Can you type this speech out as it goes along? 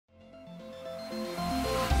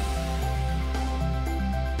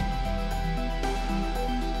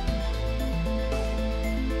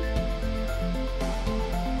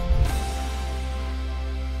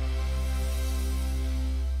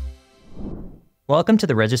Welcome to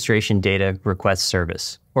the Registration Data Request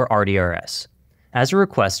Service, or RDRS. As a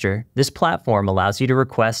requester, this platform allows you to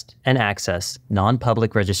request and access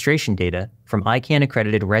non-public registration data from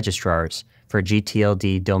ICANN-accredited registrars for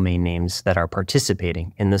gTLD domain names that are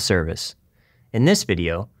participating in the service. In this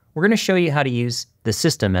video, we're going to show you how to use the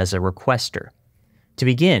system as a requester. To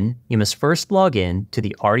begin, you must first log in to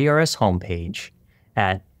the RDRS homepage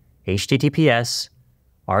at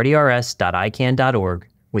https://rdrs.icann.org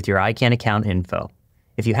with your ICANN account info.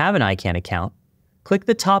 If you have an ICANN account, click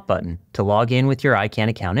the top button to log in with your ICANN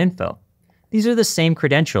account info. These are the same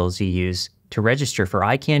credentials you use to register for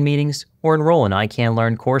ICANN meetings or enroll in ICANN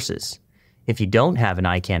Learn courses. If you don't have an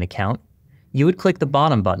ICANN account, you would click the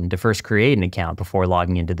bottom button to first create an account before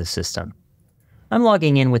logging into the system. I'm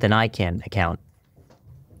logging in with an ICANN account.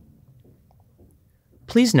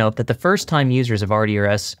 Please note that the first-time users of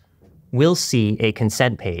RDRS will see a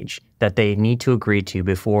consent page that they need to agree to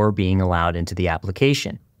before being allowed into the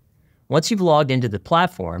application. Once you've logged into the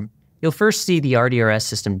platform, you'll first see the RDRS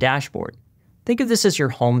system dashboard. Think of this as your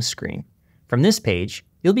home screen. From this page,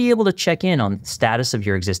 you'll be able to check in on the status of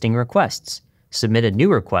your existing requests, submit a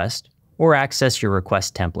new request, or access your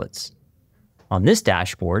request templates. On this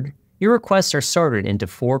dashboard, your requests are sorted into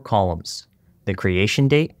 4 columns: the creation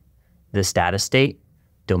date, the status date,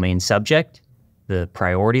 domain subject, the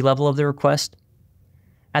priority level of the request.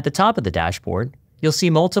 At the top of the dashboard, you'll see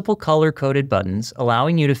multiple color-coded buttons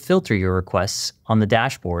allowing you to filter your requests on the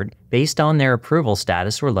dashboard based on their approval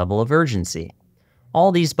status or level of urgency.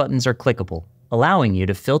 All these buttons are clickable, allowing you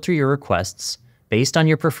to filter your requests based on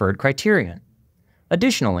your preferred criterion.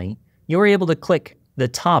 Additionally, you're able to click the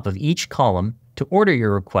top of each column to order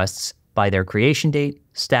your requests by their creation date,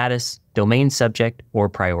 status, domain subject, or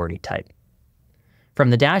priority type. From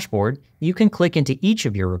the dashboard, you can click into each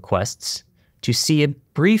of your requests to see a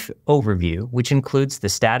brief overview, which includes the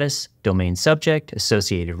status, domain subject,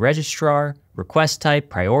 associated registrar, request type,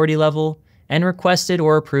 priority level, and requested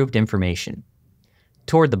or approved information.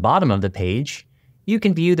 Toward the bottom of the page, you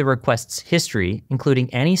can view the request's history,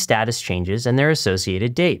 including any status changes and their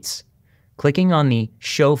associated dates. Clicking on the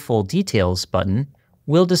Show Full Details button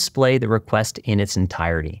will display the request in its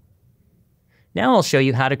entirety. Now I'll show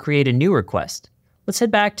you how to create a new request. Let's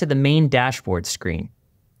head back to the main dashboard screen.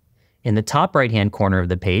 In the top right-hand corner of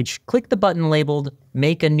the page, click the button labeled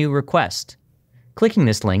Make a New Request. Clicking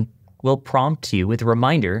this link will prompt you with a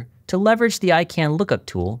reminder to leverage the ICANN lookup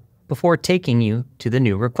tool before taking you to the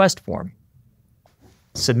new request form.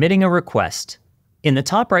 Submitting a request. In the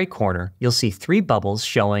top right corner, you'll see 3 bubbles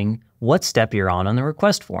showing what step you're on the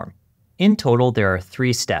request form. In total, there are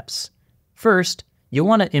 3 steps. First, you'll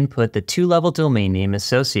want to input the 2-level domain name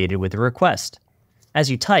associated with the request. As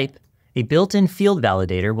you type, a built-in field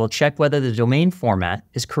validator will check whether the domain format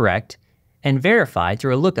is correct and verify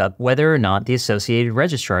through a lookup whether or not the associated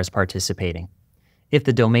registrar is participating. If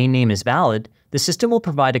the domain name is valid, the system will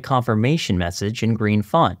provide a confirmation message in green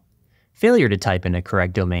font. Failure to type in a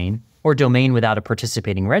correct domain, or domain without a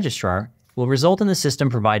participating registrar, will result in the system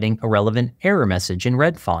providing a relevant error message in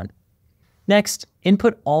red font. Next,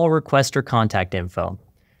 input all requester contact info.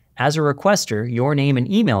 As a requester, your name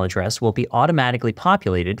and email address will be automatically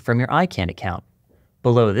populated from your ICANN account.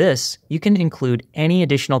 Below this, you can include any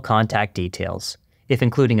additional contact details. If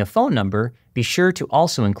including a phone number, be sure to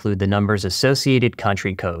also include the number's associated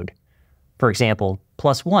country code. For example,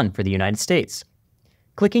 +1 for the United States.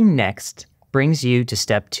 Clicking Next brings you to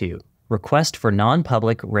Step 2, Request for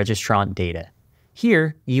Non-Public Registrant Data.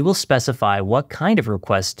 Here, you will specify what kind of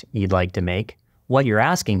request you'd like to make, what you're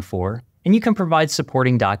asking for, and you can provide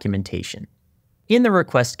supporting documentation. In the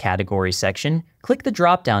Request Category section, click the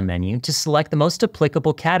drop-down menu to select the most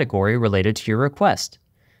applicable category related to your request.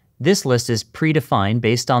 This list is predefined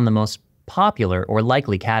based on the most popular or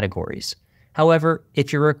likely categories. However,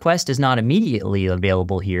 if your request is not immediately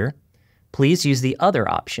available here, please use the Other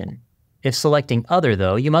option. If selecting Other,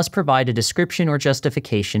 though, you must provide a description or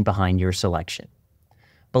justification behind your selection.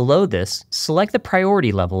 Below this, select the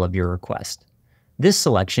priority level of your request. This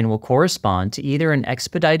selection will correspond to either an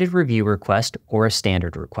expedited review request or a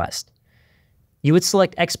standard request. You would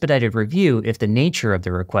select expedited review if the nature of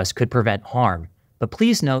the request could prevent harm, but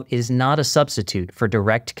please note it is not a substitute for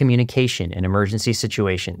direct communication in emergency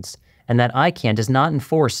situations, and that ICANN does not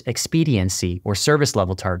enforce expediency or service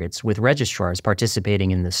level targets with registrars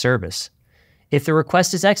participating in the service. If the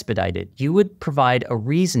request is expedited, you would provide a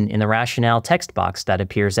reason in the rationale text box that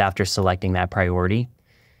appears after selecting that priority,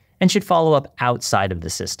 and should follow up outside of the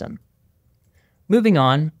system. Moving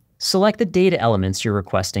on, select the data elements you're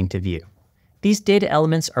requesting to view. These data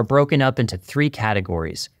elements are broken up into 3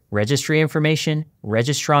 categories: registry information,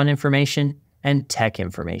 registrant information, and tech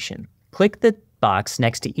information. Click the box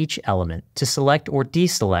next to each element to select or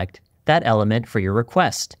deselect that element for your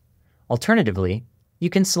request. Alternatively, you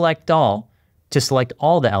can select all to select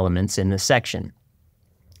all the elements in this section.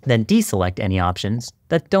 Then deselect any options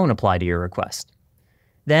that don't apply to your request.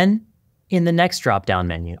 Then, in the next drop-down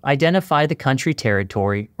menu, identify the country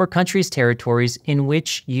territory or country's territories in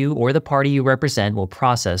which you or the party you represent will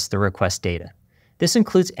process the request data. This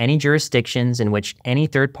includes any jurisdictions in which any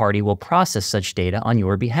third party will process such data on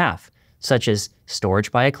your behalf, such as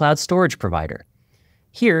storage by a cloud storage provider.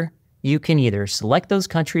 Here, you can either select those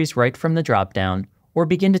countries right from the drop-down or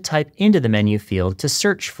begin to type into the menu field to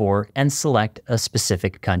search for and select a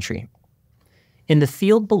specific country. In the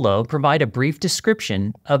field below, provide a brief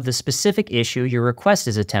description of the specific issue your request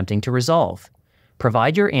is attempting to resolve.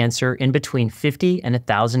 Provide your answer in between 50 and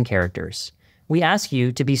 1,000 characters. We ask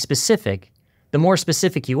you to be specific. The more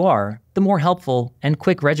specific you are, the more helpful and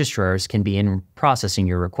quick registrars can be in processing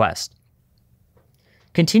your request.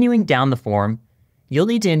 Continuing down the form, you'll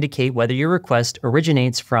need to indicate whether your request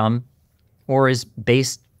originates from or is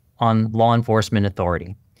based on law enforcement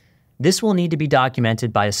authority. This will need to be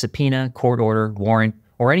documented by a subpoena, court order, warrant,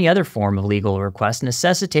 or any other form of legal request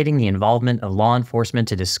necessitating the involvement of law enforcement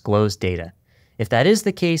to disclose data. If that is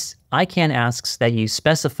the case, ICANN asks that you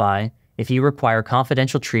specify if you require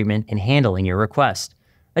confidential treatment in handling your request.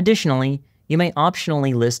 Additionally, you may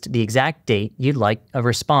optionally list the exact date you'd like a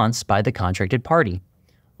response by the contracted party.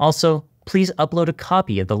 Also, please upload a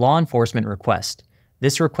copy of the law enforcement request.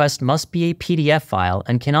 This request must be a PDF file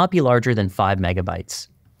and cannot be larger than 5 megabytes.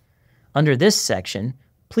 Under this section,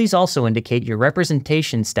 please also indicate your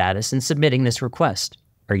representation status in submitting this request.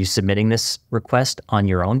 Are you submitting this request on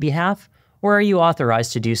your own behalf, or are you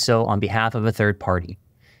authorized to do so on behalf of a third party?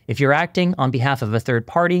 If you're acting on behalf of a third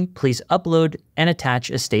party, please upload and attach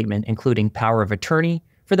a statement including power of attorney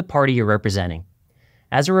for the party you're representing.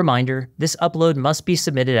 As a reminder, this upload must be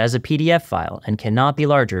submitted as a PDF file and cannot be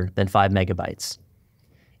larger than 5 megabytes.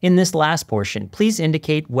 In this last portion, please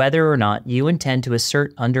indicate whether or not you intend to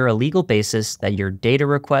assert under a legal basis that your data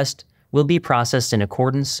request will be processed in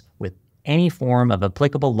accordance with any form of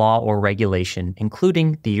applicable law or regulation,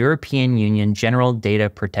 including the European Union General Data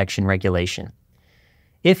Protection Regulation.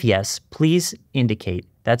 If yes, please indicate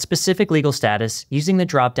that specific legal status using the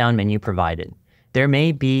drop-down menu provided. There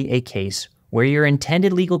may be a case where your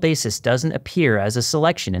intended legal basis doesn't appear as a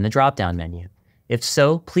selection in the drop-down menu. If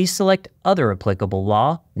so, please select other applicable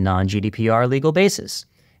law, non-GDPR legal basis,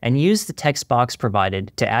 and use the text box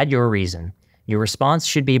provided to add your reason. Your response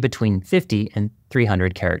should be between 50 and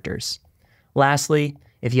 300 characters. Lastly,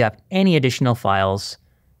 if you have any additional files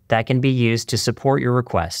that can be used to support your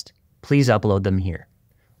request, please upload them here.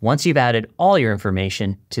 Once you've added all your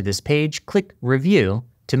information to this page, click Review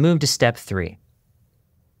to move to Step 3.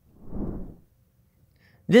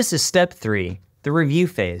 This is Step 3, the review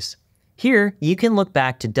phase. Here, you can look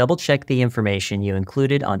back to double-check the information you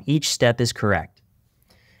included on each step is correct.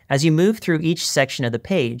 As you move through each section of the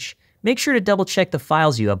page, make sure to double-check the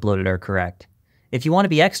files you uploaded are correct. If you want to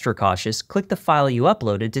be extra cautious, click the file you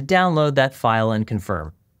uploaded to download that file and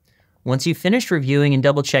confirm. Once you've finished reviewing and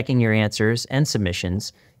double-checking your answers and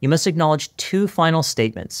submissions, you must acknowledge 2 final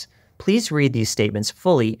statements. Please read these statements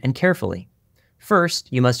fully and carefully.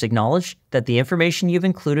 First, you must acknowledge that the information you've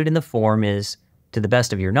included in the form is, to the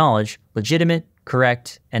best of your knowledge, legitimate,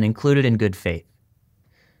 correct, and included in good faith.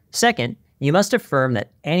 Second, you must affirm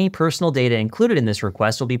that any personal data included in this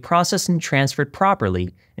request will be processed and transferred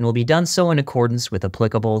properly and will be done so in accordance with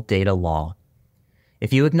applicable data law.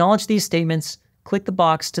 If you acknowledge these statements, click the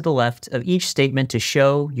box to the left of each statement to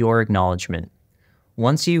show your acknowledgement.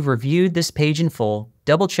 Once you've reviewed this page in full,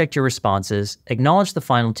 double-check your responses, acknowledge the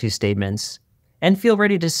final 2 statements, and feel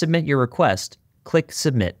ready to submit your request, click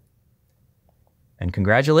Submit. And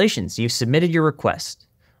congratulations, you've submitted your request.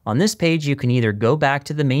 On this page, you can either go back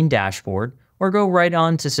to the main dashboard or go right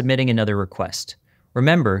on to submitting another request.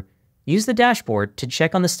 Remember, use the dashboard to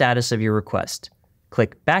check on the status of your request.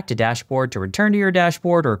 Click Back to Dashboard to return to your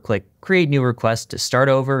dashboard, or click Create New Request to start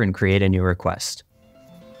over and create a new request.